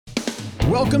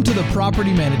Welcome to the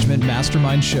Property Management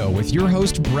Mastermind Show with your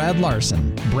host, Brad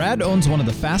Larson. Brad owns one of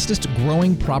the fastest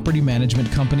growing property management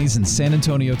companies in San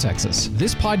Antonio, Texas.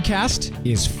 This podcast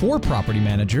is for property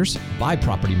managers by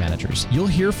property managers. You'll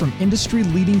hear from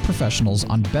industry-leading professionals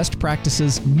on best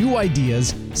practices, new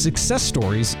ideas, success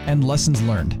stories, and lessons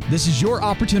learned. This is your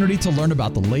opportunity to learn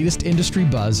about the latest industry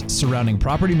buzz surrounding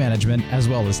property management, as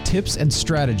well as tips and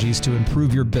strategies to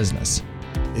improve your business.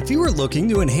 If you are looking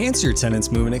to enhance your tenant's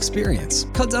moving experience,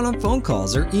 cut down on phone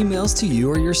calls or emails to you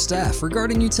or your staff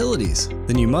regarding utilities,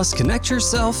 then you must connect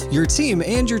yourself, your team,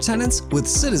 and your tenants with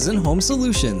Citizen Home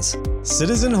Solutions.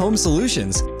 Citizen Home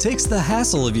Solutions takes the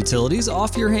hassle of utilities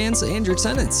off your hands and your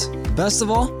tenants. Best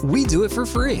of all, we do it for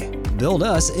free. Build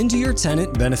us into your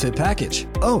tenant benefit package.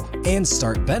 Oh, and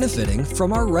start benefiting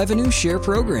from our revenue share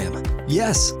program.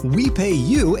 Yes, we pay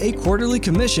you a quarterly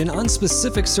commission on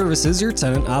specific services your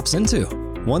tenant opts into.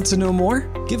 Want to know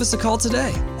more? Give us a call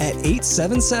today at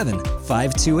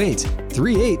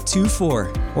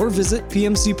 877-528-3824 or visit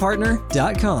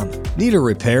pmcpartner.com. Need a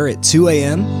repair at 2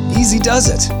 a.m.? Easy does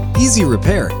it. Easy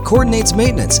Repair coordinates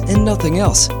maintenance and nothing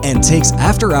else, and takes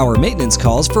after-hour maintenance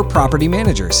calls for property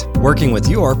managers, working with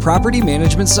your property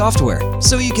management software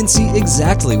so you can see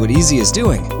exactly what Easy is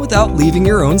doing without leaving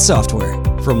your own software.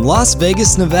 From Las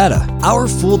Vegas, Nevada, our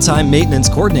full-time maintenance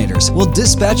coordinators will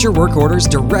dispatch your work orders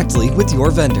directly with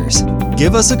your vendors.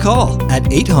 Give us a call at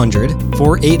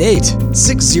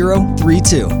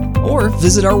 800-488-6032 or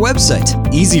visit our website,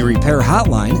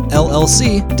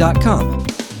 easyrepairhotlinellc.com.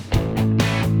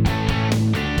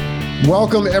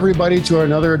 Welcome, everybody, to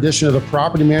another edition of the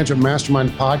Property Management Mastermind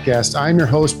podcast. I'm your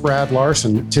host, Brad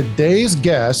Larson. Today's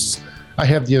guests, I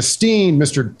have the esteemed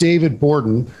Mr. David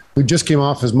Borden, who just came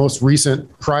off his most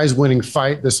recent prize-winning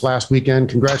fight this last weekend.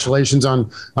 Congratulations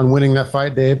on winning that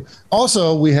fight, Dave.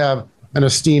 Also, we have an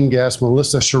esteemed guest,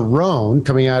 Melissa Sharone,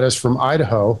 coming at us from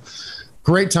Idaho.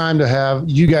 Great time to have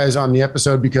you guys on the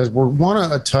episode because we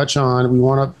want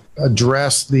to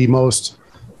address the most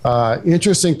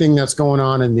interesting thing that's going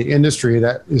on in the industry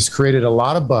that has created a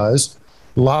lot of buzz.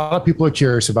 A lot of people are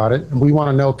curious about it, and we want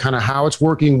to know kind of how it's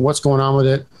working, what's going on with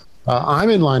it. I'm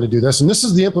in line to do this, and this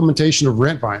is the implementation of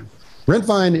Rentvine.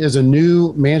 Rentvine is a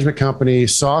new management company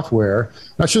software.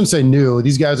 I shouldn't say new.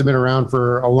 These guys have been around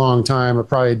for a long time,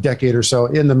 probably a decade or so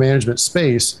in the management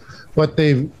space, but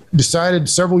they've decided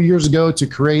several years ago to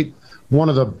create one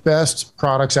of the best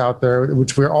products out there,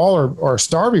 which we all are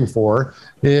starving for,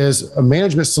 is a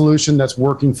management solution that's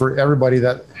working for everybody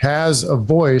that has a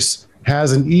voice,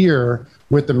 has an ear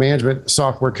with the management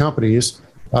software companies.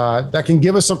 That can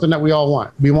give us something that we all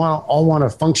want. We all want a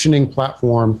functioning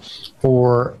platform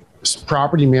for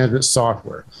property management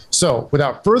software. So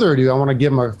without further ado, I want to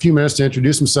give them a few minutes to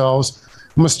introduce themselves.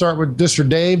 I'm going to start with Mr.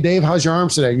 Dave. Dave, how's your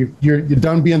arms today? You're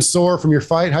done being sore from your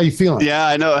fight? How you feeling? Yeah,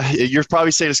 I know. You're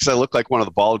probably saying this because I look like one of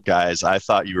the bald guys. I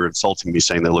thought you were insulting me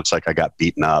saying that it looks like I got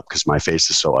beaten up because my face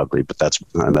is so ugly, but that's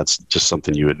just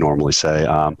something you would normally say.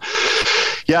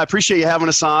 Yeah, I appreciate you having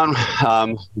us on.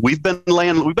 We've been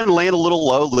laying a little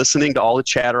low, listening to all the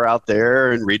chatter out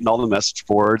there and reading all the message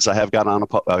boards. I have got on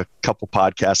a couple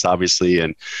podcasts, obviously,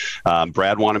 and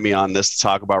Brad wanted me on this to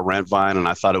talk about Rentvine, and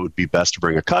I thought it would be best to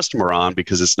bring a customer on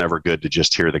because it's never good to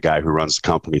just hear the guy who runs the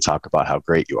company talk about how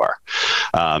great you are.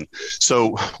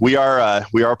 So we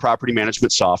are property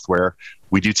management software.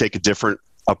 We do take a different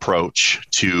approach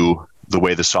to the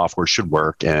way the software should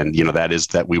work. And, that is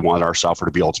that we want our software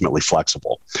to be ultimately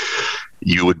flexible.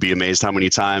 You would be amazed how many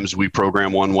times we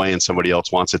program one way and somebody else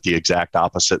wants it the exact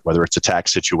opposite, whether it's a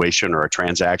tax situation or a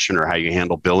transaction or how you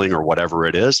handle billing or whatever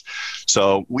it is.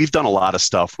 So we've done a lot of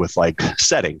stuff with like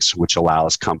settings, which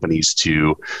allows companies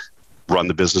to run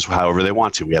the business however they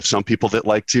want to. We have some people that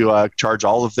like to charge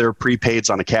all of their prepaids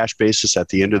on a cash basis at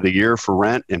the end of the year for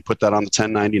rent and put that on the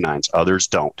 1099s. Others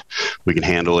don't. We can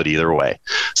handle it either way.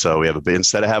 So we have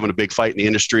instead of having a big fight in the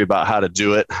industry about how to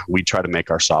do it, we try to make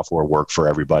our software work for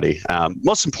everybody.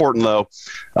 Most important though,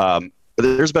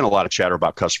 there's been a lot of chatter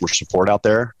about customer support out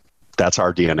there. That's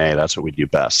our DNA. That's what we do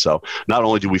best. So not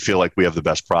only do we feel like we have the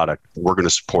best product, we're going to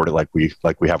support it like we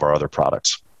have our other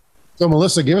products. So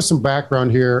Melissa, give us some background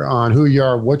here on who you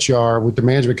are, what you are with the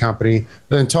management company,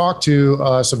 then talk to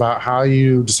us about how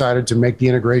you decided to make the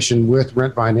integration with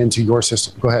Rentvine into your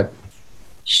system. Go ahead.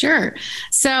 Sure.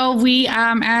 So we,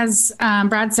 as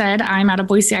Brad said, I'm out of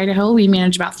Boise, Idaho. We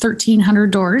manage about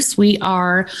 1,300 doors. We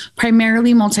are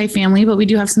primarily multifamily, but we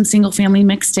do have some single family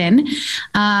mixed in.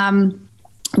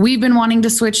 We've been wanting to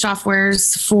switch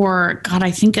softwares for, I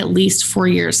think at least 4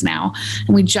 years now.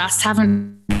 And we just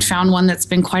haven't found one that's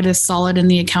been quite as solid in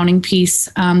the accounting piece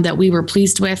that we were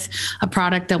pleased with, a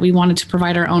product that we wanted to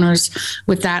provide our owners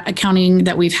with that accounting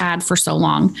that we've had for so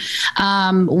long.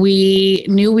 We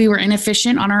knew we were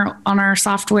inefficient on our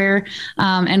software,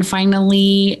 and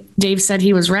finally Dave said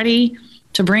he was ready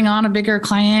to bring on a bigger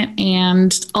client.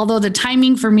 And although the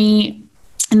timing for me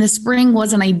in the spring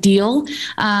wasn't ideal,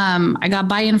 I got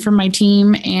buy-in from my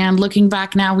team, and looking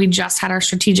back now, we just had our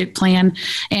strategic plan,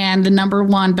 and the number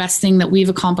one best thing that we've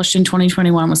accomplished in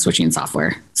 2021 was switching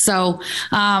software. So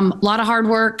a lot of hard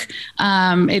work.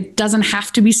 It doesn't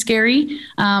have to be scary,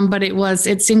 but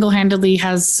it single-handedly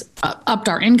has upped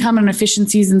our income and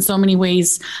efficiencies in so many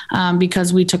ways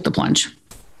because we took the plunge.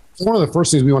 One of the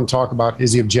first things we want to talk about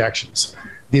is the objections.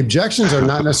 The objections are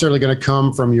not necessarily going to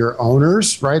come from your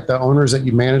owners, right? The owners that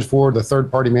you manage for, the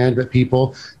third-party management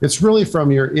people. It's really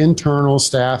from your internal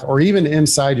staff, or even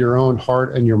inside your own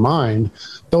heart and your mind.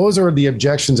 Those are the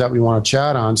objections that we want to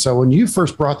chat on. So when you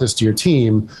first brought this to your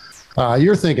team,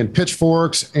 you're thinking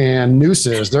pitchforks and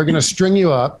nooses. They're going to string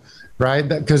you up, right?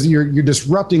 Because you're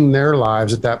disrupting their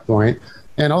lives at that point.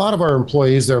 And a lot of our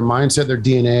employees, their mindset, their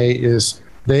DNA is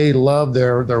they love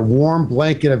their warm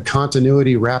blanket of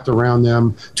continuity wrapped around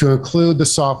them, to include the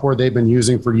software they've been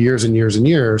using for years and years and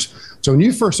years. So when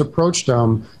you first approached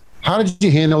them, how did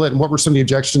you handle it, and what were some of the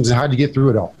objections, and how did you get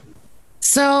through it all?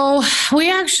 So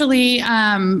we actually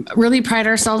really pride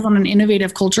ourselves on an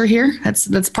innovative culture here.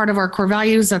 That's part of our core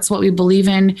values. That's what we believe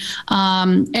in.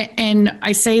 And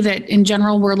I say that in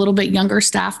general, we're a little bit younger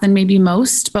staff than maybe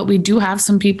most, but we do have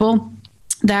some people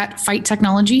that fight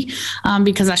technology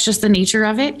because that's just the nature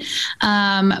of it.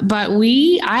 But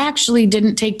I actually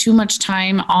didn't take too much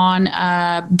time on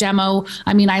a demo.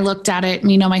 I mean, I looked at it,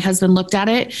 my husband looked at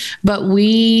it, but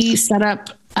we set up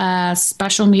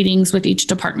special meetings with each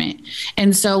department.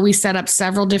 And so we set up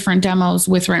several different demos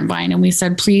with Rentvine, and we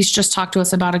said, please just talk to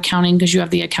us about accounting, because you have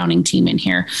the accounting team in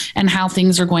here, and how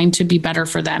things are going to be better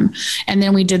for them. And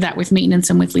then we did that with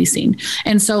maintenance and with leasing.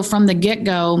 And so from the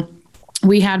get-go,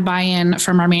 we had buy-in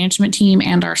from our management team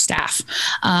and our staff.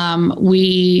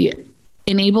 We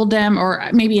enabled them, or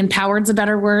maybe empowered's a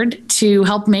better word, to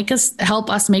help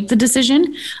us make the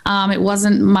decision. It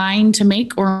wasn't mine to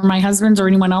make, or my husband's, or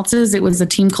anyone else's. It was a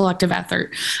team collective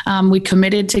effort. We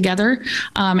committed together,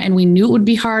 and we knew it would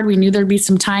be hard. We knew there'd be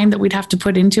some time that we'd have to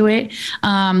put into it.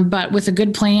 But with a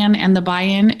good plan and the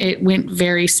buy-in, it went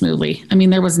very smoothly. I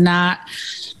mean, there was not...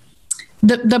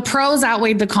 The pros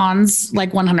outweighed the cons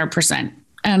like 100%.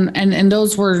 And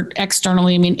those were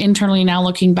externally. I mean, internally now,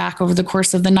 looking back over the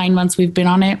course of the 9 months we've been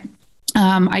on it,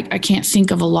 I can't think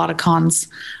of a lot of cons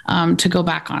to go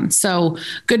back on. So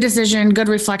good decision, good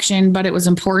reflection, but it was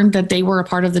important that they were a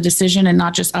part of the decision and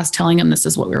not just us telling them this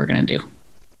is what we were going to do.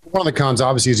 One of the cons,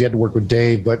 obviously, is you had to work with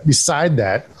Dave, but beside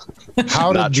that,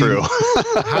 how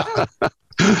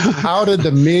did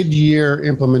the mid-year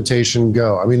implementation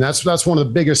go? I mean, that's one of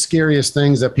the biggest, scariest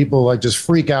things that people like just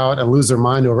freak out and lose their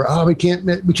mind over. Oh, we can't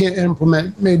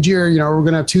implement mid-year. We're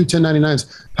going to have 2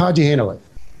 1099s. How'd you handle it?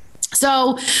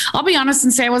 So I'll be honest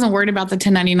and say I wasn't worried about the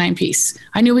 1099 piece.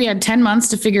 I knew we had 10 months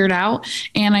to figure it out.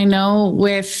 And I know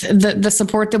with the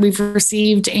support that we've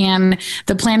received and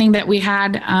the planning that we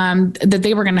had, that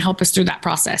they were going to help us through that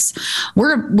process.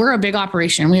 We're a big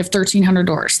operation. We have 1,300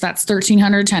 doors. That's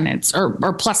 1,300 tenants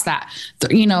or plus that,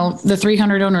 the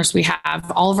 300 owners we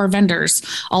have, all of our vendors,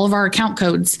 all of our account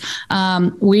codes.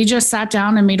 We just sat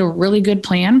down and made a really good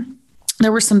plan.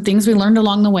 There were some things we learned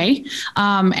along the way.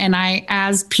 And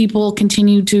as people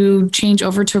continue to change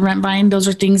over to Rentvine, those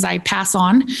are things I pass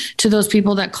on to those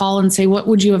people that call and say, what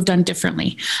would you have done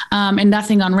differently? And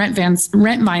nothing on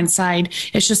Rentvine's side.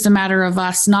 It's just a matter of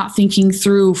us not thinking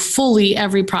through fully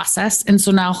every process. And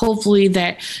so now hopefully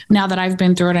now that I've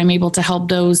been through it, I'm able to help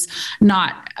those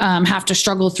not have to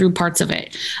struggle through parts of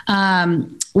it.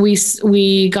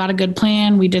 We got a good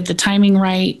plan. We did the timing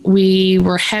right. We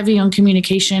were heavy on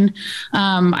communication.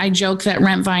 I joke that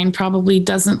Rentvine probably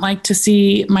doesn't like to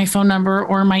see my phone number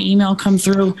or my email come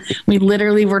through. We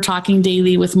literally were talking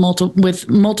daily with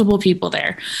multiple people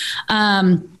there.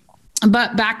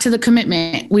 But back to the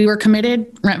commitment, we were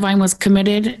committed. Rentvine was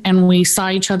committed, and we saw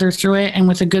each other through it. And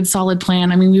with a good, solid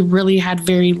plan, I mean, we really had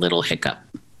very little hiccup.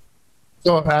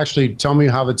 So actually, tell me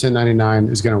how the 1099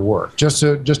 is going to work, just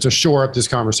to shore up this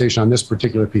conversation on this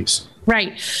particular piece.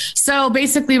 Right. So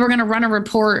basically, we're going to run a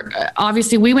report.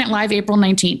 Obviously, we went live April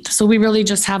 19th. So we really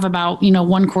just have about,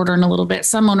 1 quarter and a little bit,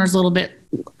 some owners a little bit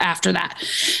after that.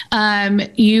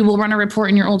 You will run a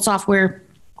report in your old software.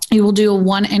 You will do a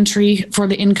one entry for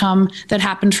the income that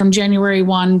happened from January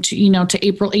 1 to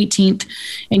April 18th,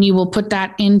 and you will put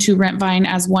that into Rentvine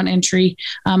as one entry,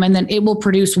 and then it will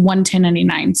produce one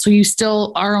 1099.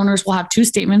 So our owners will have two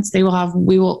statements. We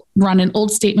will run an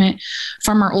old statement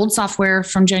from our old software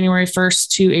from January 1st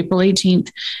to April 18th,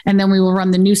 and then we will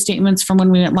run the new statements from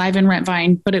when we went live in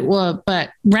Rentvine. But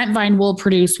Rentvine will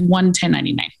produce one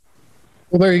 1099.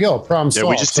 Well, there you go. Problem solved.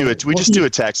 We just do a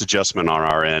tax adjustment on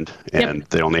our end, and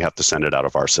They only have to send it out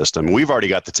of our system. We've already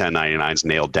got the 1099s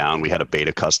nailed down. We had a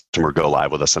beta customer go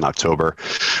live with us in October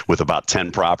with about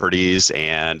 10 properties,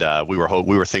 and we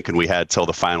were thinking we had till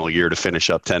the final year to finish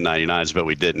up 1099s, but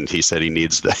we didn't. He said he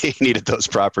needed those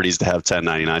properties to have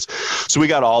 1099s. So we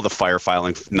got all the fire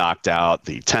filing knocked out.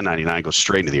 The 1099 goes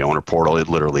straight into the owner portal. It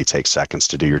literally takes seconds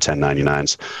to do your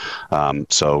 1099s.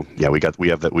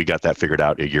 We got that figured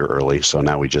out a year early. So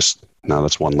now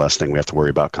that's one less thing we have to worry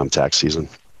about come tax season.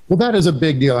 Well, that is a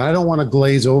big deal. And I don't want to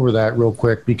glaze over that real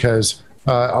quick because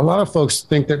a lot of folks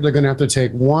think that they're going to have to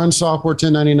take one software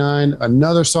 1099,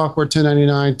 another software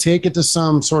 1099, take it to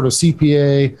some sort of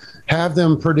CPA, have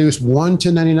them produce one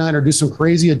 1099 or do some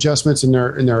crazy adjustments in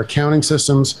their accounting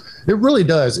systems. It really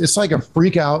does. It's like a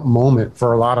freak out moment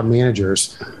for a lot of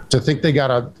managers to think they got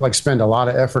to spend a lot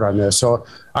of effort on this. So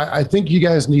I think you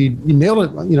guys you nailed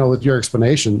it, with your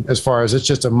explanation as far as it's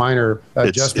just a minor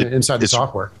adjustment inside the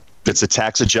software. It's a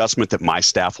tax adjustment that my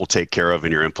staff will take care of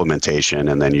in your implementation,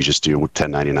 and then you just do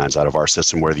 1099s out of our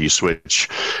system, whether you switch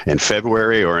in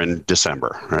February or in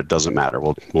December. It doesn't matter.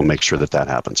 We'll make sure that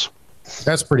happens.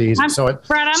 That's pretty easy.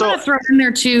 Brad, I'm going to throw in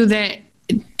there too that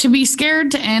to be scared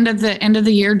to end at the end of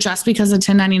the year just because of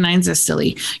 1099s is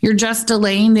silly. You're just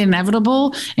delaying the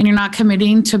inevitable, and you're not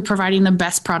committing to providing the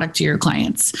best product to your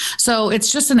clients. So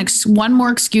it's just one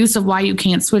more excuse of why you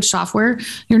can't switch software.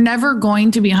 You're never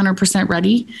going to be 100%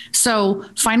 ready. So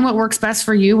find what works best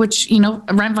for you, which,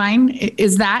 Rentvine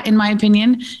is that, in my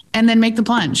opinion, and then make the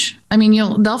plunge. I mean,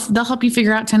 they'll help you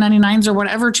figure out 1099s or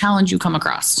whatever challenge you come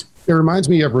across. It reminds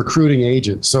me of recruiting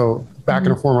agents. So back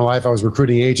in a former life, I was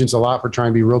recruiting agents a lot for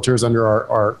trying to be realtors under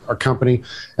our company.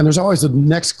 And there's always the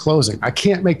next closing. I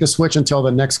can't make the switch until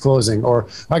the next closing, or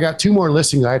I got 2 more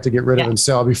listings I have to get rid of and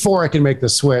sell before I can make the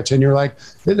switch. And you're like,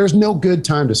 there's no good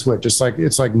time to switch. It's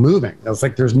like moving. It's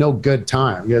like there's no good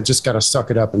time. You just got to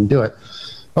suck it up and do it.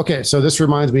 Okay, so this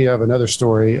reminds me of another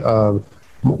story. One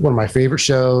of my favorite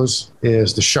shows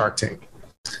is the Shark Tank.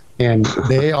 And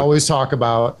they always talk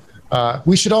about,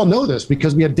 we should all know this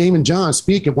because we had Damon John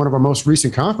speak at one of our most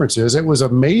recent conferences. It was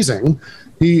amazing.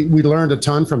 We learned a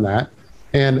ton from that.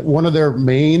 And one of their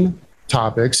main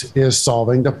topics is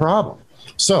solving the problem.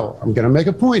 So I'm going to make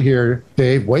a point here,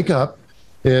 Dave, wake up,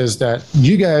 is that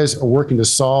you guys are working to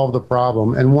solve the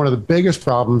problem. And one of the biggest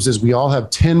problems is we all have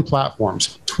 10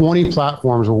 platforms, 20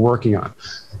 platforms we're working on.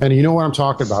 And you know what I'm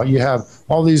talking about. You have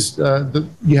all these,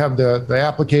 you have the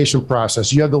application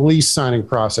process, you have the lease signing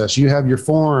process, you have your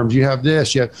forms, you have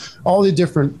this, you have all the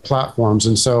different platforms.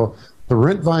 And so the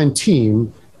Rentvine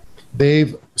team,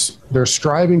 they're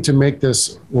striving to make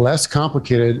this less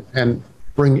complicated and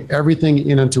bring everything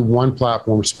into one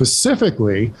platform.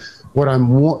 Specifically, what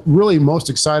I'm really most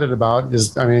excited about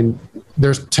is,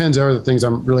 there's tons of other things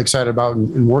I'm really excited about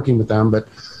in working with them, but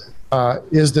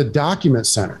is the document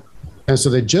center. And so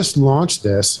they just launched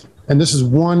this, and this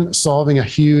is solving a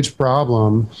huge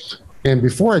problem. And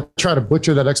before I try to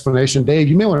butcher that explanation, Dave,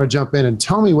 you may want to jump in and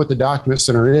tell me what the document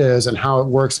center is and how it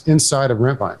works inside of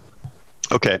Rentvine.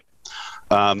 Okay.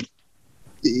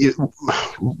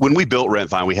 When we built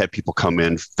Rentvine, we had people come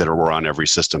in that were on every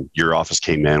system. Your office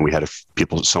came in. We had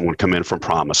someone come in from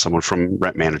Promise, someone from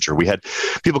Rent Manager. We had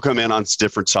people come in on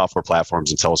different software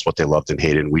platforms and tell us what they loved and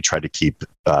hated. And we tried to keep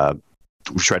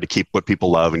what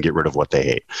people love and get rid of what they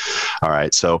hate. All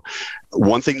right. So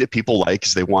one thing that people like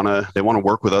is they want to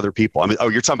work with other people.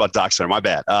 You're talking about Doc Center. My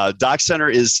bad. Doc Center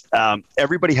is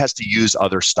everybody has to use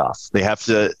other stuff. They have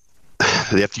to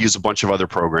use a bunch of other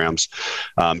programs.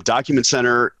 Document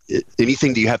Center,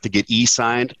 anything that you have to get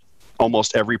e-signed,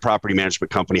 almost every property management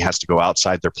company has to go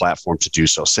outside their platform to do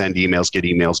so. Send emails, get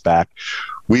emails back.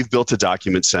 We've built a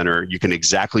document center. You can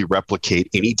exactly replicate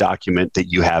any document that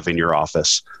you have in your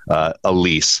office, a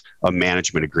lease, a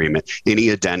management agreement, any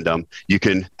addendum. You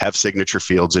can have signature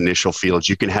fields, initial fields.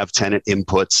 You can have tenant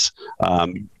inputs.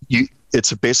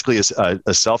 It's basically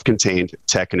a self-contained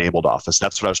tech-enabled office.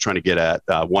 That's what I was trying to get at.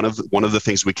 One of the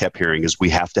things we kept hearing is we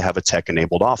have to have a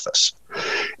tech-enabled office.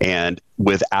 And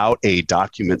without a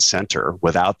document center,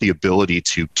 without the ability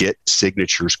to get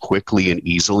signatures quickly and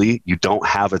easily, you don't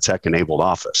have a tech-enabled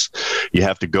office. You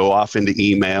have to go off into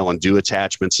email and do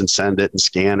attachments and send it and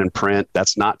scan and print.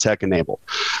 That's not tech-enabled.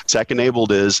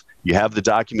 Tech-enabled is you have the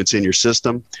documents in your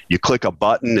system, you click a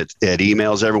button, it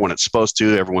emails everyone it's supposed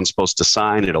to, everyone's supposed to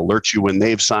sign, it alerts you when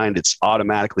they've signed, it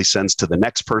automatically sends to the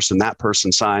next person, that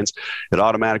person signs, it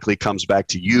automatically comes back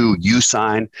to you, you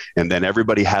sign, and then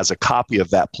everybody has a copy of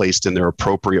that placed in their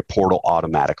appropriate portal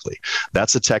automatically.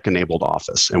 That's a tech-enabled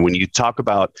office. And when you talk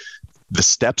about the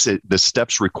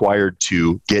steps required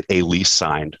to get a lease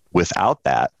signed, without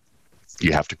that,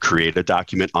 you have to create a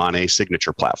document on a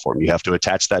signature platform. You have to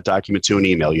attach that document to an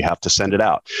email. You have to send it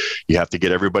out. You have to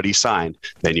get everybody signed.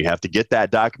 Then you have to get that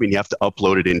document. You have to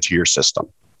upload it into your system.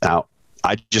 Now,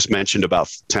 I just mentioned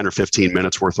about 10 or 15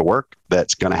 minutes worth of work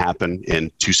that's going to happen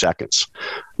in 2 seconds.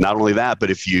 Not only that,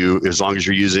 but as long as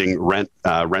you're using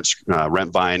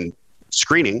Rentvine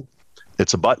screening,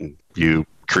 it's a button. You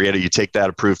take that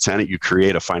approved tenant, you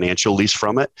create a financial lease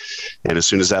from it. And as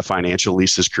soon as that financial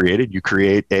lease is created, you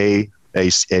create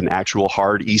an actual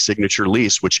hard e-signature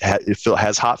lease, which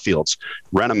has hot fields,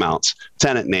 rent amounts,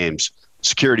 tenant names,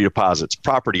 security deposits,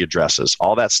 property addresses.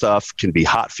 All that stuff can be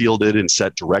hot fielded and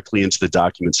set directly into the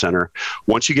document center.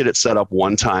 Once you get it set up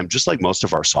one time, just like most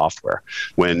of our software,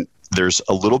 when there's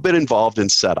a little bit involved in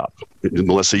setup.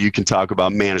 Melissa, you can talk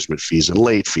about management fees and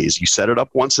late fees. You set it up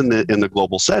once in the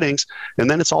global settings, and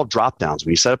then it's all drop downs.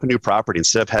 When you set up a new property,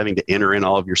 instead of having to enter in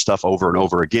all of your stuff over and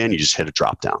over again, you just hit a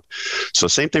drop down. So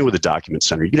same thing with the document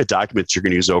center. You get a document that you're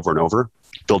going to use over and over,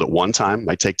 build it one time,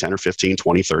 might take 10 or 15,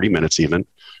 20, 30 minutes even.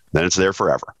 Then it's there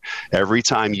forever. Every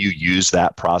time you use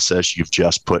that process, you've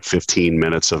just put 15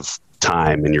 minutes of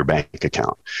time in your bank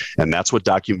account. And that's what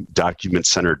Document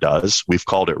Center does. We've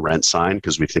called it Rent Sign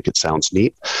because we think it sounds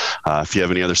neat. If you have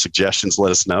any other suggestions,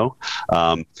 let us know.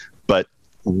 But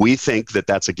we think that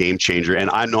that's a game changer.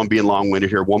 And I know I'm being long-winded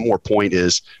here. One more point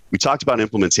is we talked about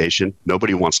implementation.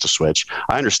 Nobody wants to switch.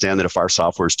 I understand that if our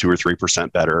software is 2 or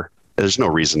 3% better, there's no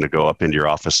reason to go up into your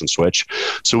office and switch.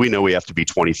 So we know we have to be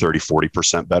 20, 30,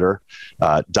 40% better.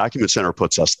 Document Center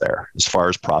puts us there. As far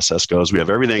as process goes, we have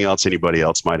everything else anybody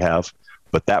else might have,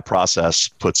 but that process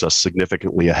puts us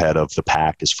significantly ahead of the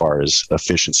pack as far as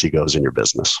efficiency goes in your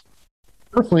business.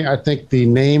 Personally, I think the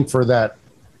name for that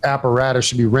apparatus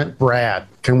should be Rent Brad.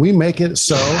 Can we make it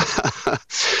so?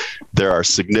 There are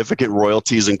significant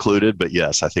royalties included, but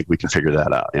yes, I think we can figure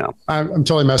that out. Yeah, I'm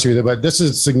totally messing with it, but this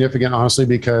is significant, honestly,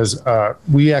 because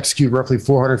we execute roughly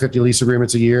 450 lease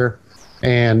agreements a year.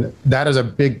 And that is a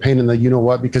big pain in the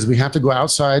you-know-what, because we have to go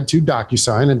outside to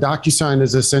DocuSign. And DocuSign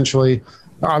is essentially,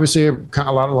 obviously, a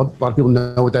lot of people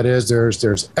know what that is. There's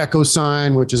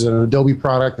EchoSign, which is an Adobe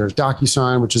product. There's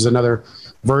DocuSign, which is another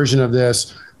version of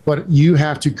this. But you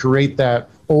have to create that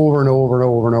over and over and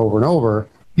over and over and over.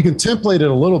 You can template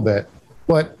it a little bit,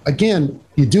 but again,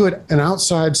 you do it in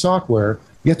outside software.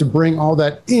 You have to bring all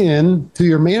that in to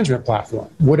your management platform,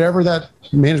 whatever that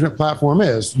management platform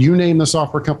is. You name the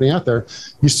software company out there,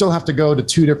 you still have to go to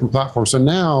 2 different platforms. So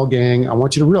now, gang, I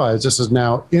want you to realize this is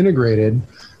now integrated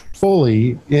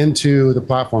fully into the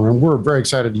platform. And we're very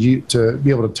excited to be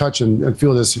able to touch and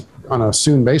feel this on a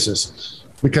soon basis,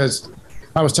 because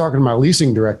I was talking to my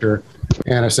leasing director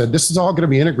and I said, this is all going to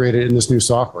be integrated in this new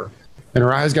software. And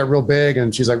her eyes got real big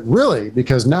and she's like, really?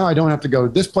 Because now I don't have to go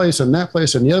to this place and that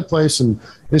place and the other place. And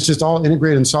it's just all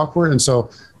integrated in software. And so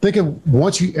think of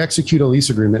once you execute a lease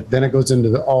agreement, then it goes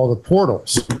into all the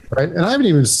portals, right? And I haven't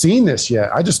even seen this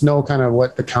yet. I just know kind of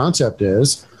what the concept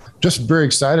is. Just very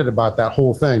excited about that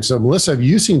whole thing. So Melissa, have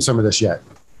you seen some of this yet?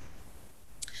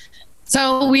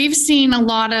 So we've seen a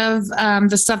lot of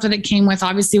the stuff that it came with.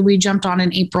 Obviously, we jumped on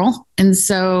in April, and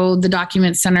so the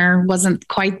Document Center wasn't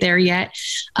quite there yet.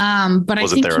 But I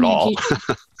think there at all.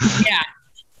 Yeah.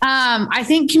 I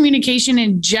think communication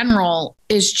in general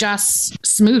is just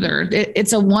smoother.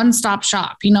 It's a one-stop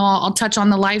shop. You know, I'll touch on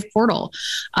the live portal.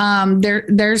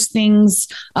 There's things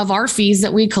of our fees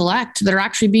that we collect that are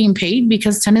actually being paid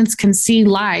because tenants can see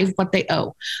live what they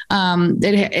owe.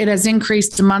 It has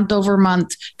increased month over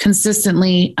month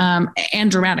consistently and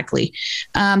dramatically.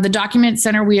 The Document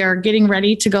Center, we are getting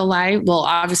ready to go live. Well,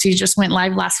 obviously just went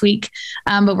live last week,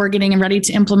 but we're getting ready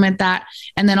to implement that.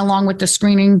 And then along with the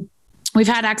screening, we've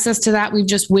had access to that. We've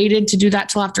just waited to do that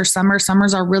till after summer.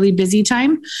 Summer's our really busy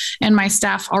time. And my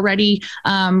staff already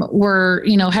were,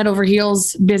 head over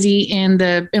heels busy in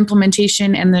the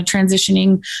implementation and the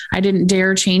transitioning. I didn't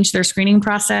dare change their screening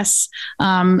process.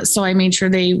 So I made sure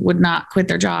they would not quit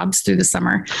their jobs through the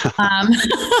summer.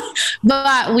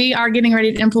 But we are getting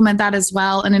ready to implement that as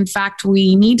well. And in fact,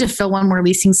 we need to fill one more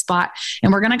leasing spot.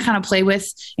 And we're going to kind of play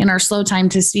with in our slow time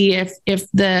to see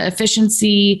if the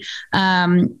efficiency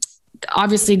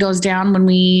obviously goes down when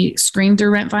we screen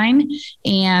through Rentvine,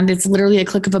 and it's literally a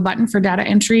click of a button for data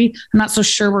entry. I'm not so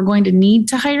sure we're going to need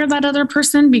to hire that other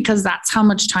person because that's how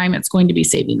much time it's going to be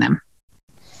saving them.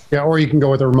 Yeah, or you can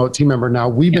go with a remote team member. Now,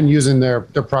 we've been using their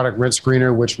product Rent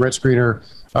Screener, which Rent Screener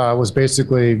was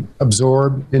basically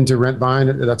absorbed into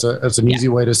Rentvine. That's an easy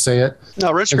way to say it.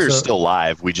 No, Rent Screener is still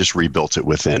live. We just rebuilt it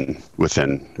within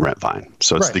Rentvine.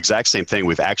 So it's the exact same thing.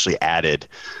 We've actually added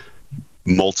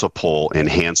multiple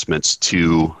enhancements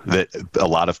to that a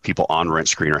lot of people on Rent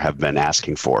Screener have been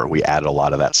asking for. We added a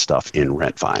lot of that stuff in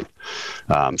Rentvine.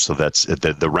 So that's the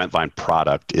Rentvine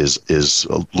product is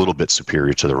a little bit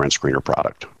superior to the Rent Screener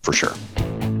product for sure.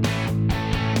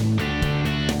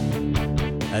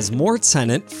 As more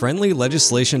tenant-friendly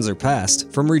legislations are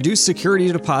passed, from reduced security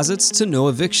deposits to no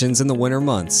evictions in the winter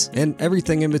months, and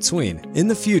everything in between, in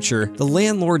the future, the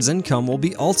landlord's income will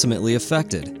be ultimately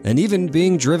affected, and even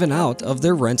being driven out of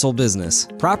their rental business.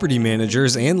 Property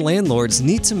managers and landlords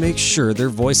need to make sure their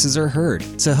voices are heard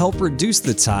to help reduce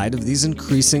the tide of these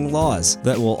increasing laws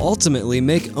that will ultimately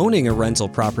make owning a rental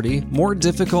property more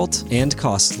difficult and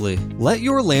costly. Let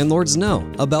your landlords know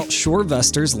about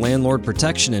SureVestor's Landlord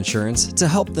Protection Insurance to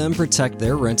help them protect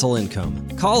their rental income.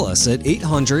 Call us at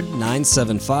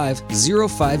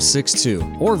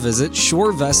 800-975-0562 or visit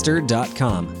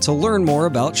SureVestor.com to learn more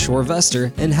about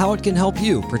SureVestor and how it can help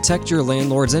you protect your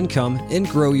landlord's income and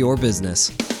grow your business.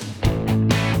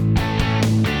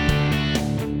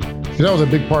 That was a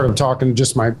big part of talking to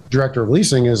just my director of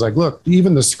leasing is like, look,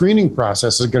 even the screening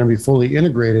process is going to be fully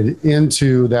integrated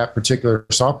into that particular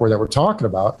software that we're talking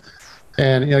about.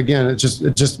 And again, it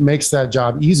just makes that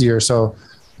job easier. So,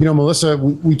 Melissa,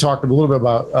 we talked a little bit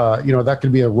about, that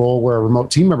could be a role where a remote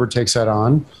team member takes that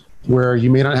on, where you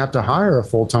may not have to hire a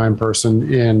full-time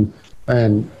person in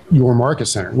your market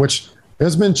center, which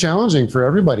has been challenging for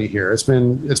everybody here. It's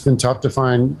been tough to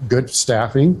find good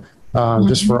staffing,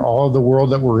 just for all of the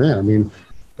world that we're in. I mean,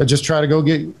 just try to go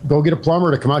get a plumber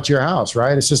to come out to your house,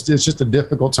 right? It's just a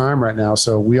difficult time right now.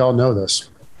 So we all know this.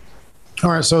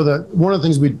 All right. So one of the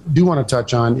things we do want to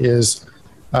touch on is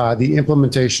the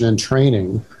implementation and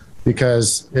training,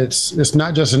 because it's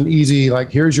not just an easy, like,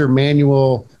 here's your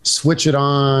manual, switch it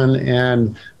on,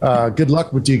 and good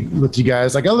luck with you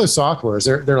guys. Like other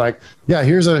softwares, they're like, yeah,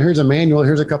 here's a manual,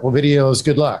 here's a couple of videos,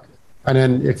 good luck. And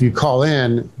then if you call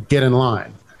in, get in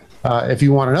line. If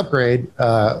you want an upgrade,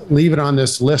 leave it on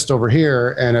this list over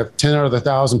here. And if 10 out of the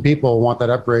 1,000 people want that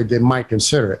upgrade, they might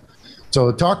consider it.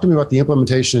 So talk to me about the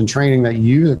implementation and training that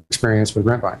you experienced with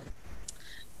Rentvine.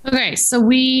 Okay, so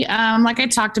we, like I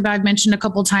talked about, I've mentioned a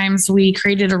couple times, we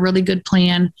created a really good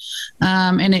plan,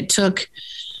 and it took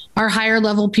our higher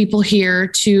level people here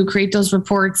to create those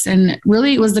reports. And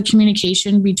really, it was the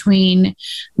communication between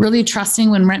really trusting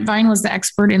when Rentvine was the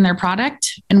expert in their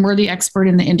product and we're the expert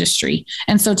in the industry.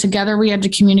 And so together we had to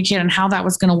communicate on how that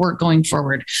was going to work going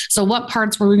forward. So what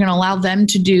parts were we going to allow them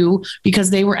to do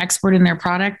because they were expert in their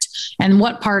product? And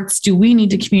what parts do we need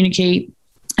to communicate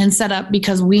and set up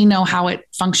because we know how it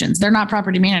functions? They're not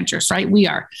property managers, right? We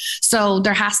are. So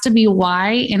there has to be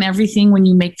why in everything when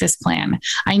you make this plan.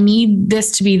 I need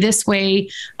this to be this way,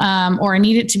 or I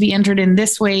need it to be entered in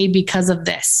this way because of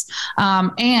this.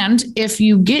 And if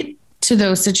you get to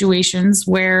those situations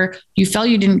where you felt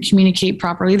you didn't communicate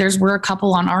properly, we're a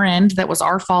couple on our end that was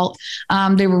our fault.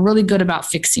 They were really good about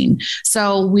fixing.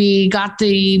 So we got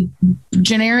the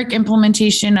generic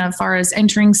implementation as far as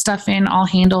entering stuff in all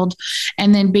handled.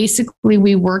 And then basically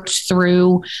we worked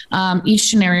through each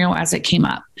scenario as it came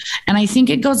up. And I think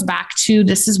it goes back to,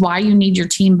 this is why you need your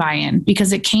team buy-in,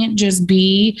 because it can't just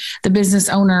be the business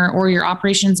owner or your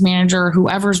operations manager or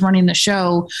whoever's running the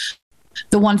show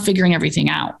the one figuring everything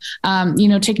out.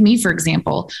 Take me, for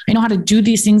example. I know how to do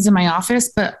these things in my office,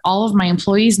 but all of my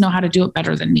employees know how to do it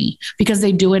better than me because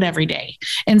they do it every day.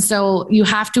 And so you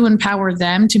have to empower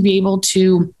them to be able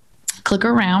to click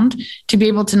around, to be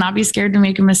able to not be scared to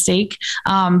make a mistake.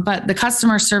 But the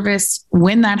customer service,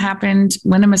 when that happened,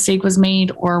 when a mistake was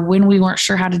made, or when we weren't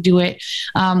sure how to do it,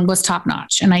 was top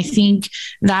notch. And I think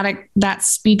that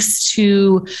speaks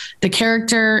to the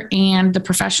character and the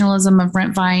professionalism of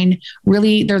Rentvine.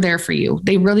 Really, they're there for you.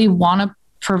 They really want to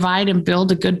provide and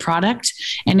build a good product.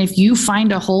 And if you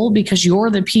find a hole because you're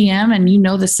the PM and you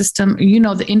know the system, you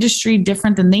know the industry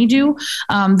different than they do,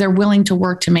 they're willing to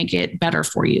work to make it better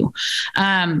for you.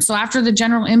 So after the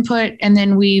general input, and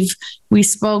then we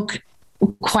spoke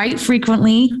quite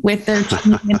frequently with their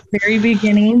team in the very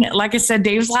beginning. Like I said,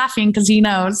 Dave's laughing because he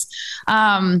knows.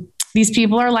 These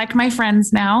people are like my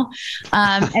friends now.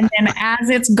 And then as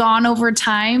it's gone over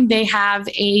time, they have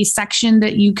a section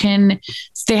that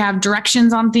they have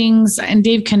directions on things, and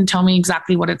Dave can tell me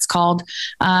exactly what it's called.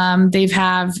 Help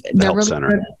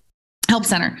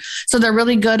center. So they're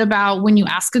really good about when you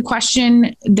ask a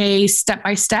question, they step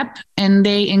by step, and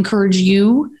they encourage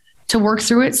you to work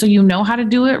through it so you know how to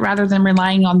do it rather than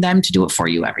relying on them to do it for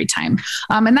you every time.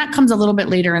 And that comes a little bit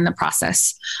later in the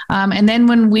process. And then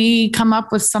when we come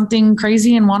up with something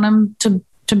crazy and want them to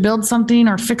build something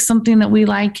or fix something that we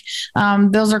like,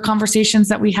 those are conversations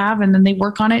that we have, and then they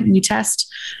work on it and we test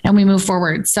and we move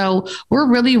forward. So we're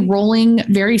really rolling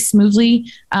very smoothly.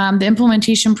 The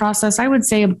implementation process, I would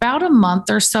say about a month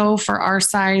or so for our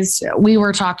size. We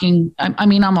were talking,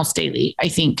 almost daily, I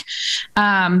think.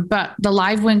 But the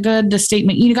live went good. The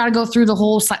statement, you got to go through the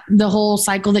whole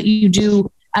cycle that you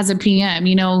do as a PM,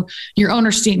 your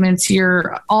owner statements,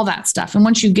 your all that stuff. And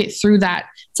once you get through that,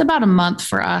 it's about a month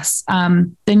for us.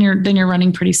 Then you're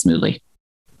running pretty smoothly.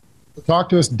 Talk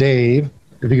to us, Dave,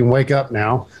 if you can wake up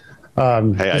now.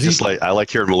 Hey, I like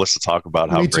hearing Melissa talk about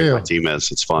how great my team is.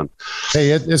 It's fun.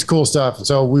 Hey, it's cool stuff.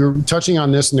 So we were touching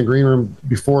on this in the green room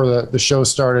before the show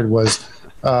started, was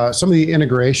some of the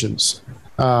integrations.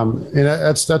 And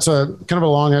that's a kind of a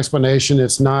long explanation.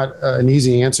 It's not an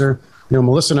easy answer.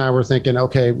 Melissa and I were thinking,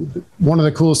 okay, one of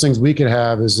the coolest things we could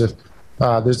have is if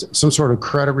there's some sort of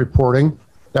credit reporting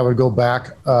that would go back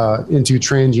into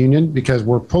TransUnion, because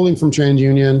we're pulling from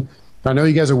TransUnion. I know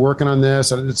you guys are working on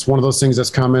this. It's one of those things that's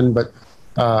coming, but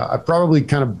I probably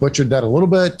kind of butchered that a little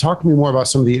bit. Talk to me more about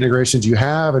some of the integrations you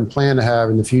have and plan to have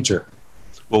in the future.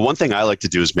 Well, one thing I like to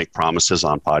do is make promises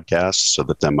on podcasts so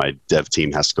that then my dev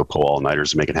team has to go pull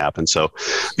all-nighters to make it happen. So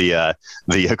the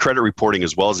credit reporting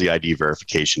as well as the ID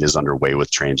verification is underway with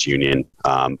TransUnion.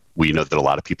 We know that a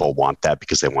lot of people want that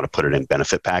because they want to put it in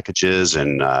benefit packages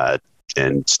and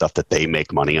stuff that they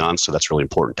make money on. So that's really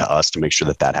important to us to make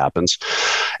sure that happens.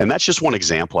 And that's just one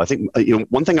example. I think,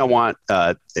 one thing I want,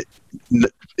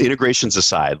 integrations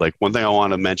aside, like one thing I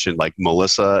want to mention, like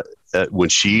Melissa, when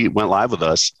she went live with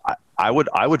us, I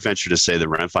would venture to say that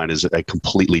Rentvine is a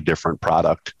completely different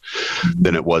product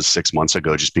than it was 6 months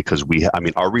ago, just because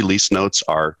our release notes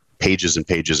are pages and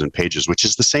pages and pages, which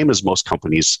is the same as most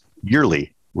companies'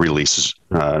 yearly release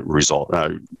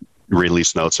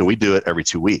release notes, and we do it every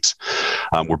 2 weeks.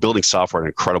 We're building software at an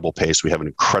incredible pace. We have an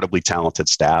incredibly talented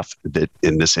staff that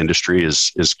in this industry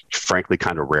is frankly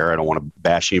kind of rare. I don't want to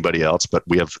bash anybody else, but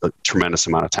we have a tremendous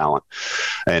amount of talent,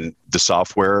 and the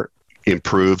software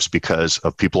improves because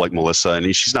of people like Melissa.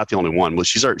 And she's not the only one. Well,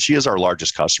 she is our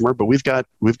largest customer, but we've got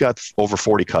over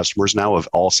 40 customers now of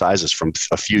all sizes, from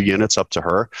a few units up to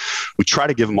her. We try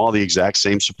to give them all the exact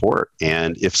same support.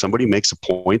 And if somebody makes a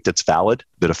point that's valid,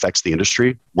 that affects the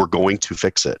industry, we're going to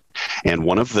fix it. And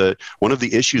one of the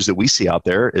issues that we see out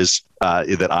there is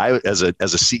that I, as a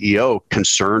CEO,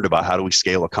 concerned about how do we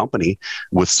scale a company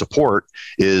with support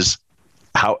is,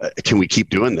 how can we keep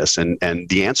doing this? And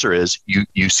the answer is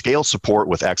you scale support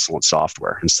with excellent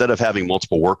software. Instead of having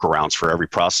multiple workarounds for every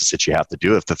process that you have to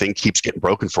do, if the thing keeps getting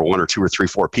broken for 1 or 2 or 3,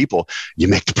 4 people, you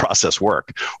make the process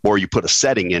work, or you put a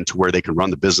setting in to where they can run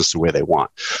the business the way they want.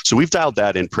 So we've dialed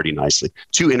that in pretty nicely.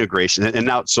 To integration. And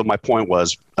now, so my point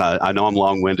was, I know I'm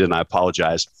long-winded and I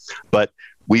apologize, but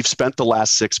we've spent the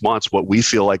last 6 months what we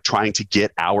feel like trying to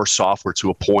get our software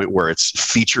to a point where it's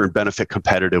feature and benefit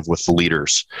competitive with the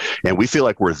leaders. And we feel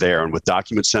like we're there. And with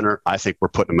Document Center, I think we're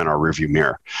putting them in our rearview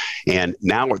mirror. And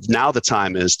now the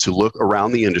time is to look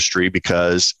around the industry,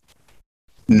 because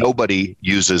nobody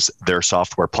uses their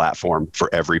software platform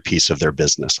for every piece of their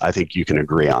business. I think you can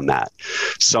agree on that.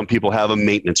 Some people have a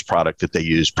maintenance product that they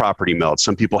use, Property Meld.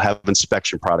 Some people have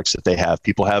inspection products that they have.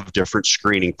 People have different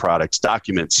screening products,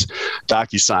 documents,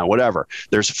 DocuSign, whatever.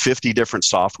 There's 50 different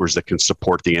softwares that can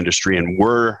support the industry, and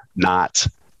we're not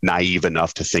naive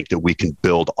enough to think that we can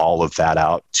build all of that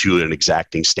out to an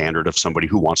exacting standard of somebody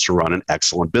who wants to run an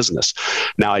excellent business.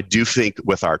 Now, I do think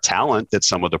with our talent that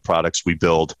some of the products we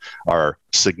build are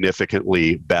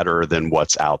significantly better than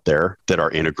what's out there that are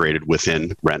integrated within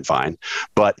Rentvine.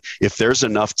 But if there's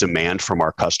enough demand from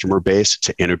our customer base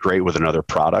to integrate with another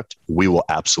product, we will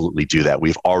absolutely do that.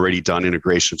 We've already done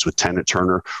integrations with Tenant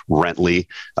Turner, Rently,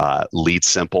 Lead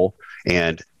Simple,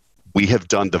 and we have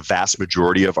done the vast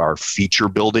majority of our feature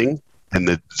building And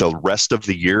the rest of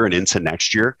the year and into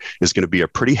next year is going to be a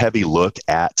pretty heavy look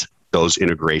at those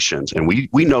integrations. And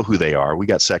we know who they are. We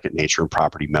got Second Nature and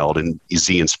Property Meld and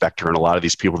Z Inspector and a lot of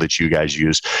these people that you guys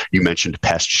use. You mentioned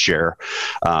Pest Share.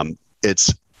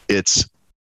 It's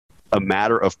a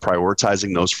matter of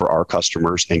prioritizing those for our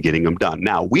customers and getting them done.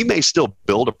 Now, we may still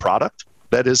build a product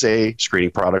that is a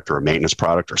screening product or a maintenance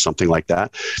product or something like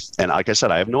that. And like I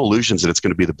said, I have no illusions that it's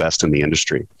going to be the best in the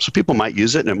industry. So people might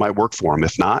use it and it might work for them.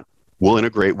 If not, we'll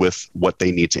integrate with what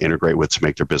they need to integrate with to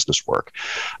make their business work.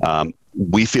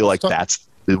 We feel like that's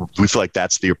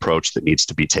the approach that needs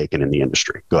to be taken in the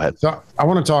industry. Go ahead. So I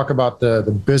want to talk about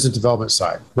the business development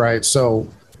side, right? So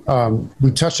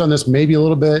we touched on this maybe a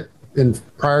little bit in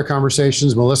prior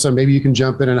conversations. Melissa, maybe you can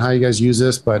jump in on how you guys use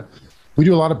this, but we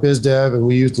do a lot of biz dev and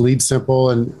we use Lead Simple.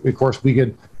 And of course we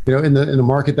could, in the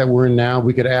market that we're in now,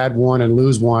 we could add one and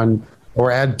lose one, or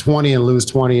add 20 and lose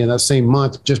 20 in that same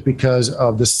month just because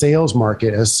of the sales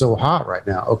market is so hot right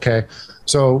now. Okay.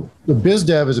 So the biz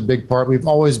dev is a big part. We've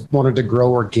always wanted to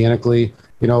grow organically.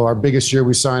 Our biggest year,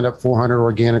 we signed up 400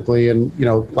 organically. And,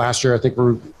 last year,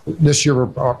 this year,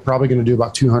 we're probably going to do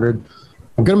about 200.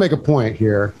 I'm going to make a point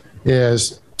here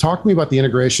is talk to me about the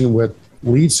integration with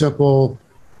Lead Simple,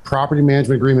 property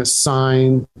management agreement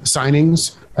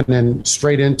signings, and then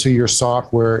straight into your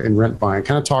software in Rentvine.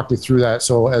 Kind of talk me through that.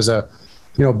 So as a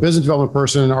business development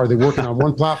person, are they working on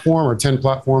one platform or 10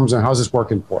 platforms, and how's this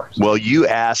working for us? Well, you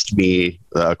asked me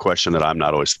a question that I'm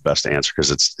not always the best to answer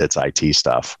because it's IT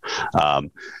stuff.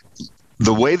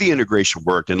 The way the integration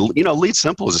worked, and Lead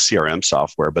Simple is a CRM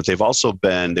software, but they've also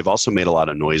made a lot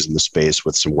of noise in the space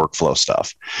with some workflow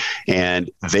stuff. And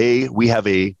we have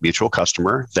a mutual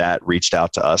customer that reached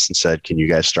out to us and said, "Can you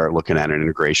guys start looking at an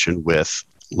integration with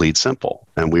Lead Simple?"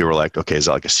 And we were like, "Okay, is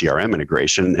that like a CRM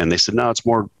integration?" And they said, "No, it's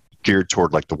more geared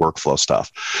toward like the workflow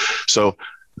stuff." So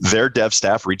their dev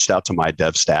staff reached out to my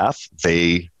dev staff.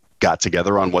 They got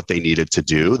together on what they needed to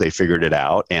do. They figured it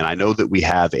out. And I know that we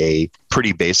have a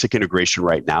pretty basic integration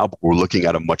right now, but we're looking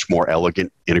at a much more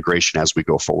elegant integration as we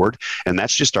go forward. And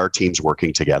that's just our teams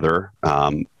working together.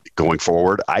 Going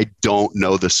forward, I don't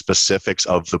know the specifics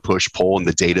of the push-pull and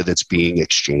the data that's being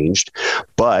exchanged,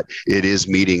 but it is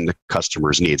meeting the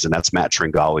customer's needs, and that's Matt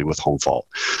Tringali with HomeVault.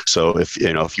 So if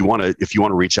you want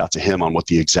to reach out to him on what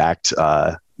the exact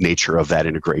nature of that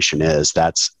integration is,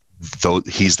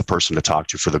 he's the person to talk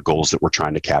to for the goals that we're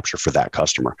trying to capture for that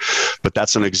customer. But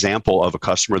that's an example of a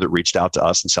customer that reached out to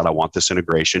us and said, "I want this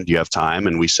integration. Do you have time?"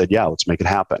 And we said, "Yeah, let's make it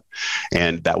happen."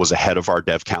 And that was ahead of our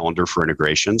dev calendar for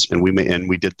integrations. And we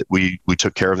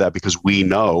took care of that because we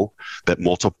know that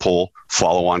multiple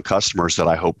follow-on customers that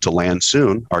I hope to land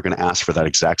soon are going to ask for that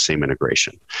exact same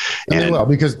integration. And well,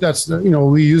 because that's,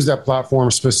 we use that platform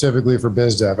specifically for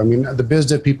biz dev. I mean, the biz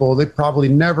dev people, they probably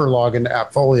never log into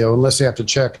AppFolio unless they have to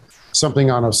check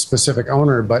something on a specific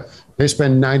owner, but they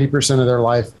spend 90% of their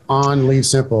life on Lead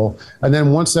Simple. And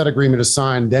then once that agreement is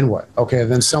signed, then what? Okay,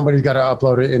 then somebody's got to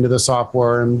upload it into the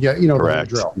software and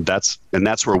correct. The drill.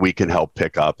 That's where we can help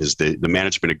pick up is the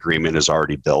management agreement is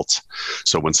already built.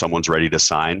 So when someone's ready to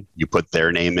sign, you put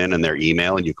their name in and their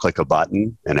email and you click a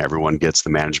button and everyone gets the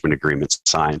management agreement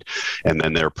signed. And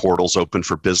then their portal's open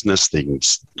for business. They can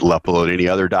upload any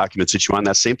other documents that you want.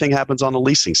 That same thing happens on the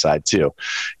leasing side too.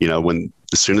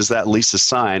 As soon as that lease is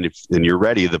signed and you're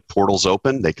ready, the portal's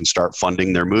open. They can start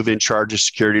funding their move-in charges,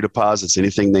 security deposits,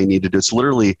 anything they need to do. It's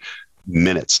literally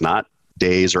minutes, not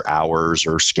days or hours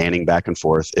or scanning back and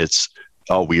forth. It's,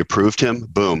 "Oh, we approved him.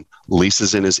 Boom. Lease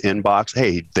is in his inbox.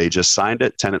 Hey, they just signed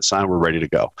it. Tenant signed. We're ready to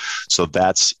go." So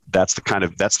that's the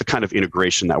kind of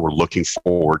integration that we're looking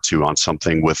forward to on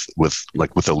something with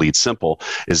a Lead Simple,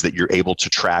 is that you're able to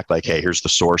track like, hey, here's the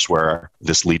source where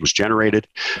this lead was generated.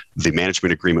 The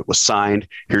management agreement was signed.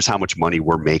 Here's how much money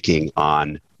we're making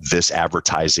on this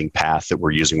advertising path that we're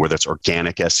using, whether it's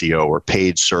organic SEO or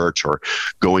paid search or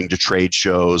going to trade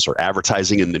shows or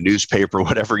advertising in the newspaper,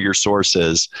 whatever your source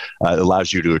is. It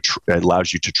allows you to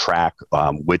track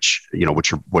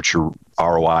what your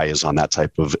ROI is on that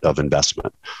type of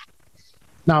investment.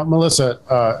 Now, Melissa,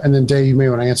 and then Dave, you may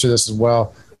want to answer this as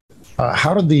well.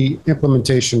 How did the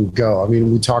implementation go? I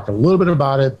mean, we talked a little bit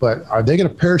about it, but are they going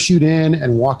to parachute in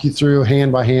and walk you through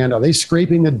hand by hand? Are they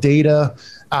scraping the data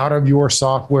out of your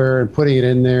software and putting it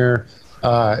in there?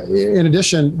 In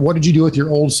addition, what did you do with your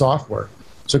old software?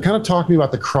 So kind of talk to me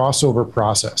about the crossover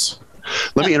process.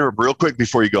 Let me interrupt real quick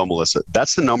before you go, Melissa.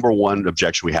 That's the number one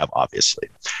objection we have, obviously.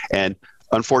 And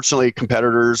unfortunately,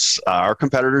 our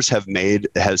competitors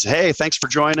hey, thanks for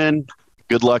joining.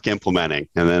 good luck implementing.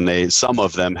 And then some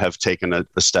of them have taken a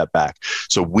step back.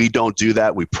 So we don't do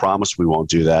that. We promise we won't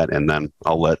do that. And then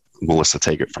I'll let Melissa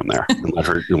take it from there and let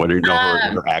her know what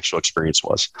her actual experience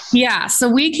was. Yeah. So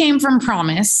we came from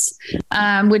Promise,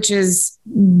 which is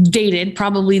dated,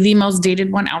 probably the most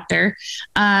dated one out there.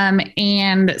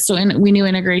 And so we knew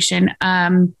integration.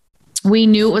 We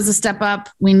knew it was a step up.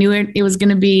 We knew it was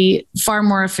going to be far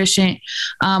more efficient.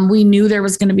 We knew there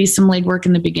was going to be some legwork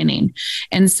in the beginning.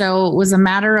 And so it was a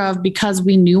matter of, because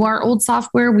we knew our old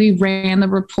software, we ran the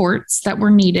reports that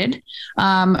were needed.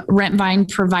 Rentvine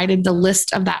provided the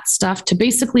list of that stuff to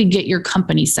basically get your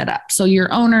company set up. So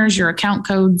your owners, your account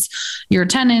codes, your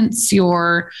tenants,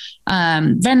 your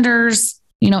vendors,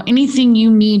 anything you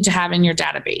need to have in your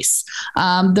database.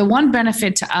 The one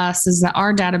benefit to us is that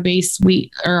our database,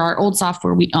 our old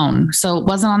software we own. So it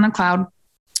wasn't on the cloud.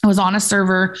 It was on a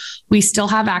server. We still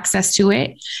have access to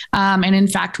it. And in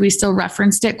fact, we still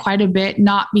referenced it quite a bit,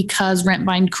 not because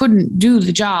Rentvine couldn't do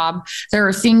the job. There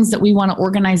are things that we want to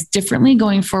organize differently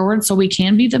going forward so we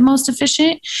can be the most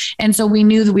efficient. And so we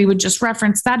knew that we would just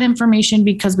reference that information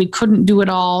because we couldn't do it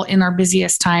all in our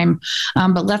busiest time.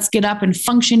 But let's get up and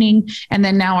functioning. And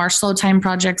then now our slow time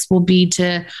projects will be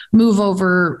to move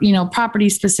over, property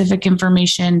specific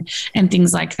information and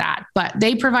things like that. But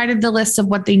they provided the list of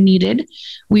what they needed.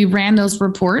 We ran those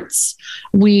reports.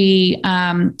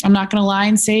 I'm not going to lie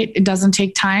and say it doesn't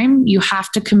take time. You have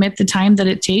to commit the time that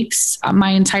it takes.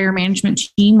 My entire management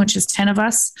team, which is 10 of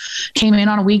us, came in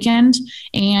on a weekend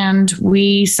and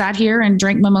we sat here and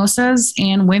drank mimosas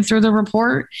and went through the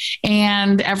report,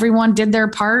 and everyone did their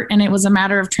part. And it was a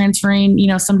matter of transferring,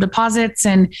 some deposits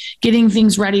and getting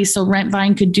things ready so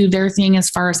Rentvine could do their thing as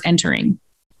far as entering.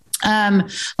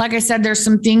 Like I said, there's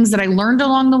some things that I learned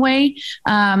along the way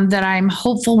that I'm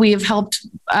hopeful we have helped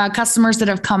customers that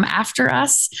have come after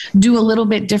us do a little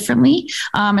bit differently.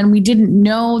 And we didn't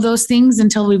know those things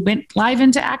until we went live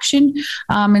into action.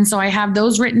 And so I have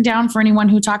those written down for anyone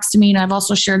who talks to me. And I've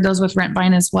also shared those with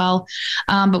Rentvine as well.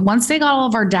 But once they got all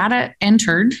of our data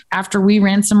entered after we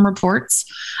ran some reports,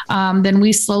 then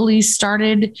we slowly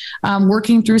started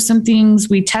working through some things.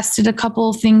 We tested a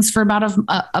couple of things for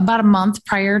about a month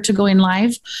prior to going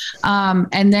live.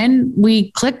 And then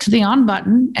we clicked the on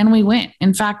button and we went.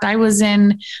 In fact, I was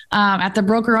at the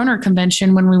broker owner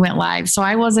convention when we went live. So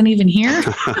I wasn't even here.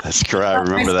 That's correct. I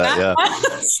remember that. Yeah.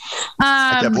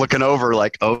 I kept looking over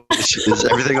like, oh, is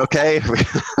everything okay?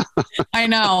 I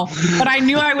know, but I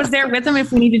knew I was there with them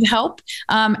if we needed help.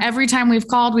 Every time we've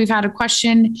called, we've had a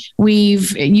question.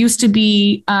 It used to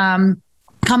be,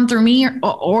 come through me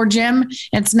or Jim.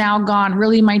 It's now gone,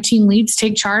 really, my team leads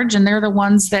take charge, and they're the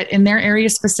ones that in their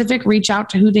area specific reach out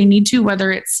to who they need to,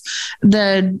 whether it's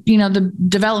the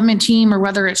development team or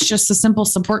whether it's just a simple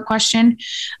support question.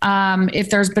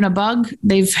 If there's been a bug,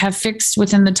 have fixed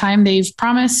within the time they've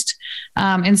promised.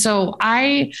 And so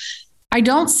I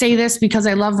don't say this because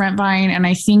I love Rentvine, and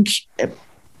I think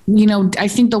I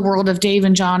think the world of Dave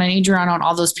and John and Adriano and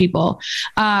all those people.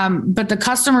 But the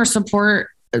customer support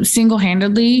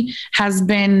single-handedly has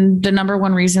been the number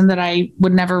one reason that I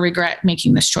would never regret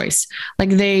making this choice.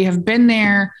 Like, they have been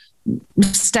there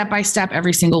step by step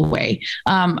every single way.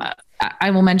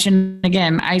 I will mention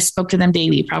again, I spoke to them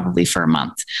daily, probably for a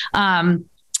month.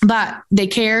 But they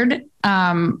cared.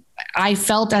 I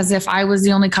felt as if I was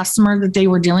the only customer that they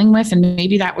were dealing with, and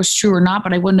maybe that was true or not,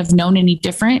 but I wouldn't have known any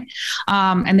different.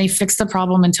 And they fixed the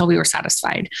problem until we were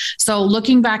satisfied. So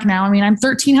looking back now, I'm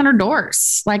 1,300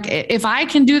 doors. Like, if I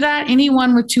can do that,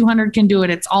 anyone with 200 can do it.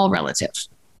 It's all relative.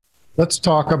 Let's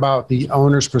talk about the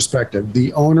owner's perspective,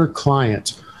 the owner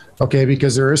client. Okay,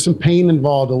 because there is some pain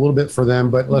involved a little bit for them,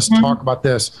 but let's talk about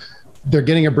this. They're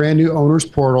getting a brand new owner's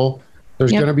portal.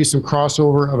 There's going to be some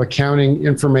crossover of accounting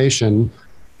information.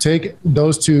 Take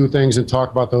those two things and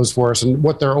talk about those for us and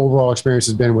what their overall experience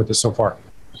has been with this so far.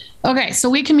 Okay, so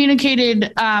we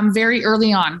communicated very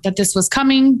early on that this was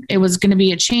coming. It was going to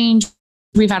be a change.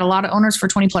 We've had a lot of owners for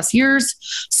 20 plus years,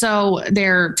 so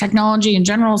their technology in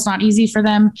general is not easy for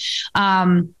them.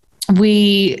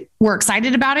 We were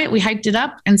excited about it. We hyped it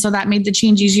up, and so that made the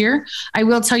change easier. I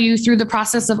will tell you, through the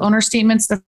process of owner statements,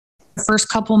 the first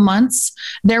couple months,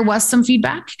 there was some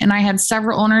feedback, and I had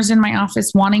several owners in my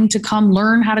office wanting to come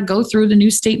learn how to go through the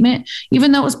new statement,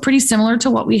 even though it was pretty similar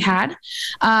to what we had.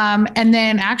 And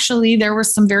then actually there were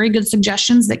some very good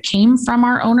suggestions that came from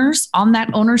our owners on that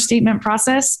owner statement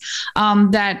process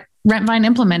that Rentvine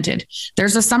implemented.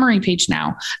 There's a summary page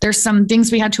now. There's some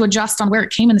things we had to adjust on where it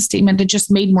came in the statement that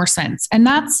just made more sense. And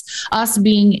that's us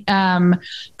being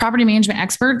property management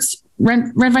experts.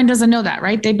 Rentvine doesn't know that,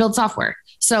 right? They build software.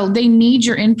 So they need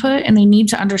your input and they need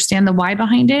to understand the why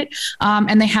behind it.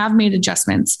 And they have made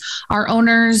adjustments. Our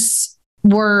owners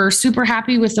were super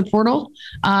happy with the portal.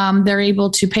 They're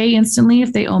able to pay instantly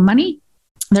if they owe money.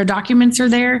 Their documents are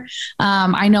there.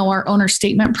 I know our owner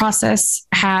statement process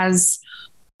has,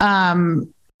 the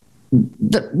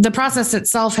process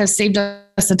itself has saved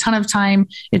us a ton of time.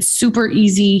 It's super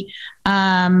easy.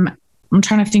 I'm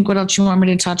trying to think what else you want me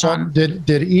to touch on. Did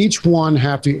each one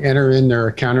have to enter in their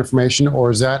account information,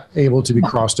 or is that able to be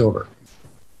crossed over?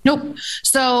 Nope.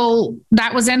 So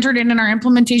that was entered in our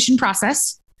implementation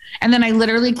process. And then I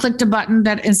literally clicked a button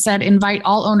that said invite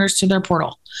all owners to their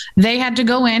portal. They had to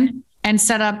go in and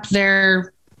set up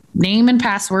their name and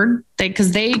password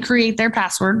because they create their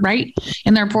password right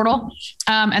in their portal.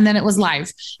 And then it was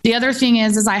live. The other thing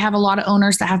is I have a lot of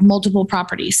owners that have multiple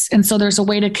properties. And so there's a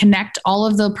way to connect all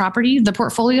of the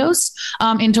portfolios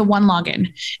into one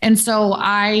login. And so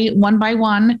I, one by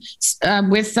one,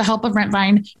 with the help of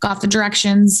Rentvine, got the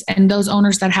directions, and those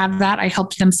owners that have that, I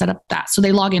helped them set up that. So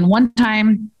they log in one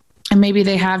time, and maybe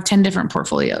they have 10 different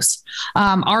portfolios.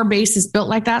 Our base is built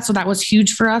like that. So that was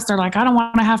huge for us. They're like, I don't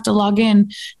want to have to log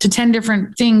in to 10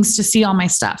 different things to see all my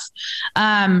stuff.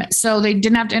 So they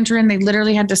didn't have to enter in. They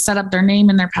literally had to set up their name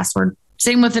and their password.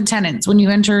 Same with the tenants. When you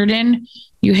enter it in,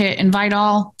 you hit invite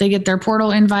all, they get their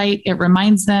portal invite. It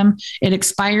reminds them. It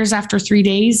expires after 3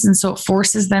 days. And so it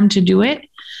forces them to do it.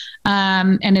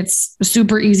 And it's a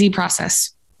super easy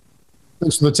process.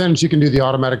 And so the tenants, you can do the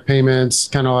automatic payments,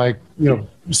 kind of like,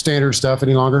 standard stuff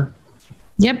any longer?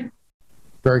 Yep.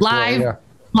 Very live, cool. Yeah.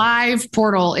 Live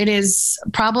portal. It is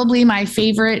probably my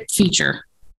favorite feature.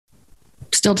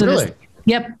 Still to this.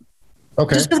 Yep.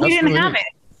 Okay. Just because we didn't have it.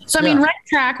 So, I mean,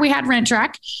 RentTrack, we had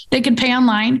RentTrack. They could pay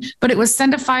online, but it was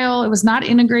send a file. It was not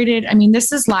integrated. I mean,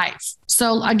 this is live.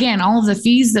 So again, all of the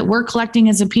fees that we're collecting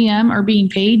as a PM are being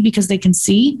paid because they can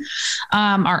see.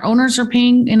 Our owners are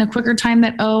paying in a quicker time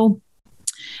that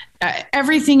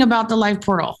everything about the live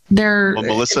portal. Well,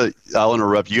 Melissa, I'll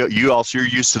interrupt you. You're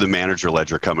used to the manager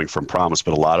ledger coming from Promise,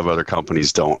 but a lot of other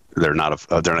companies don't. They're not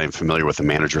even familiar with the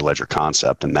manager ledger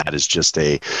concept, and that is just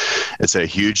it's a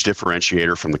huge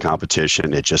differentiator from the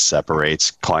competition. It just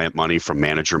separates client money from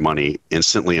manager money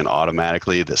instantly and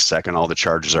automatically. The second all the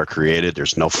charges are created,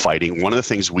 there's no fighting. One of the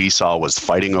things we saw was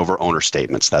fighting over owner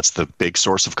statements. That's the big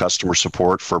source of customer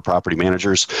support for property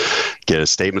managers.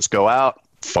 Statements go out.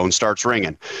 Phone starts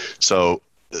ringing. So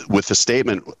with the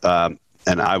statement, and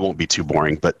I won't be too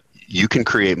boring, but you can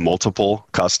create multiple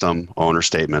custom owner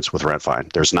statements with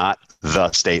Rentvine. There's not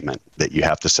the statement that you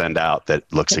have to send out that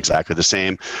looks exactly the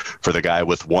same for the guy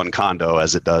with one condo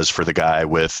as it does for the guy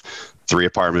with 3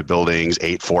 apartment buildings,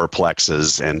 8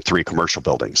 fourplexes, and 3 commercial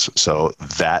buildings. So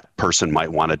that person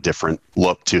might want a different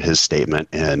look to his statement,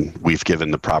 and we've given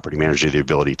the property manager the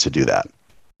ability to do that.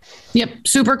 Yep.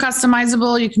 Super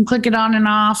customizable. You can click it on and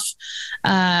off.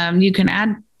 You can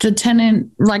add the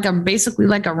tenant basically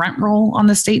like a rent roll on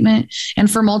the statement.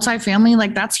 And for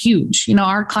multifamily, that's huge.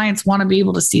 Our clients want to be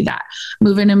able to see that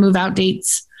move in and move out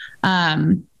dates.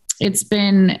 It's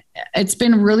been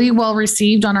really well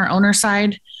received on our owner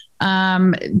side.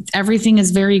 Everything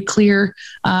is very clear.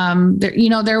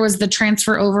 There was the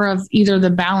transfer over of either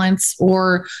the balance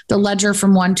or the ledger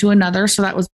from one to another. So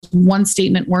that was one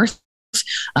statement worth.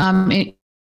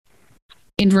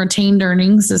 In retained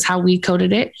earnings is how we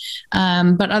coded it.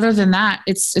 But other than that,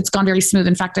 it's gone very smooth.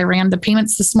 In fact, I ran the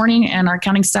payments this morning and our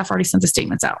accounting staff already sent the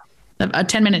statements out. A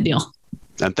 10-minute deal.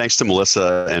 And thanks to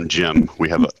Melissa and Jim, we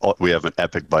have an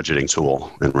epic budgeting tool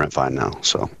in Rentvine now.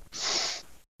 So,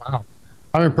 wow,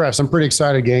 I'm impressed. I'm pretty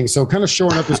excited, gang. So, kind of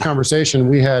shoring up this conversation,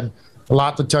 we had a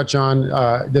lot to touch on.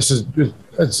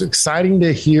 It's exciting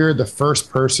to hear the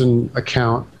first-person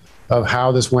account of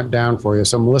how this went down for you.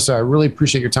 So, Melissa, I really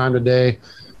appreciate your time today.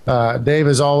 Dave,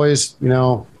 as always,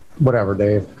 whatever,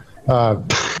 Dave.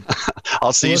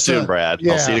 I'll see you soon, Brad.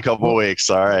 Yeah. I'll see you in a couple of weeks.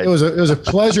 All right. It was a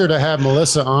pleasure to have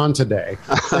Melissa on today.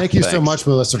 Thank you so much,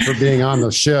 Melissa, for being on the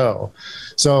show.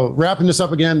 So, wrapping this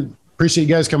up again, appreciate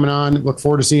you guys coming on. Look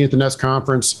forward to seeing you at the next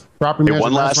conference.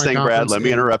 One last thing, Brad. Let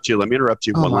me interrupt you. One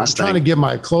last thing. I'm trying to give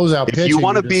my closeout pitch. If you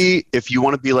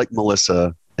want to be like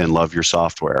Melissa and love your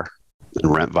software, and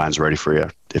Rentvine's ready for you.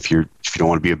 If you don't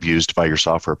want to be abused by your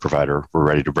software provider, we're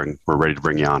ready to bring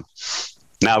you on.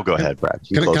 Now go ahead, Brad.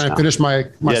 Can I finish my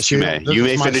Yes, spiel? you may. You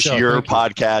may finish your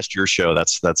podcast, your show.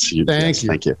 That's you. Thank you.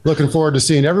 Thank you. Looking forward to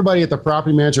seeing everybody at the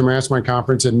Property Manager Mastermind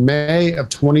Conference in May of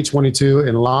 2022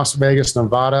 in Las Vegas,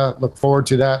 Nevada. Look forward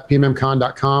to that.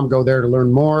 PMMCon.com. Go there to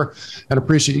learn more, and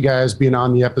appreciate you guys being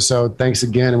on the episode. Thanks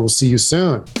again, and we'll see you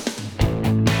soon.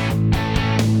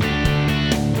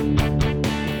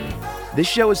 This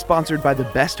show is sponsored by the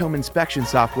best home inspection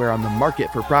software on the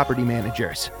market for property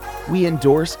managers. We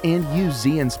endorse and use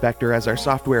Z-Inspector as our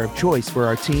software of choice for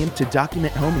our team to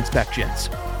document home inspections.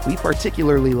 We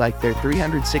particularly like their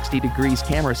 360 degrees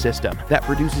camera system that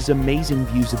produces amazing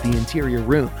views of the interior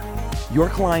room. Your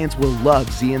clients will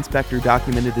love Z-Inspector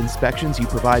documented inspections you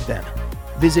provide them.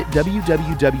 Visit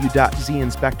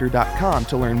www.zinspector.com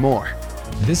to learn more.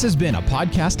 This has been a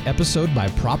podcast episode by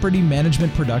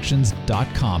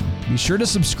PropertyManagementProductions.com. Be sure to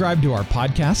subscribe to our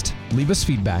podcast, leave us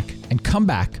feedback, and come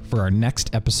back for our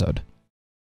next episode.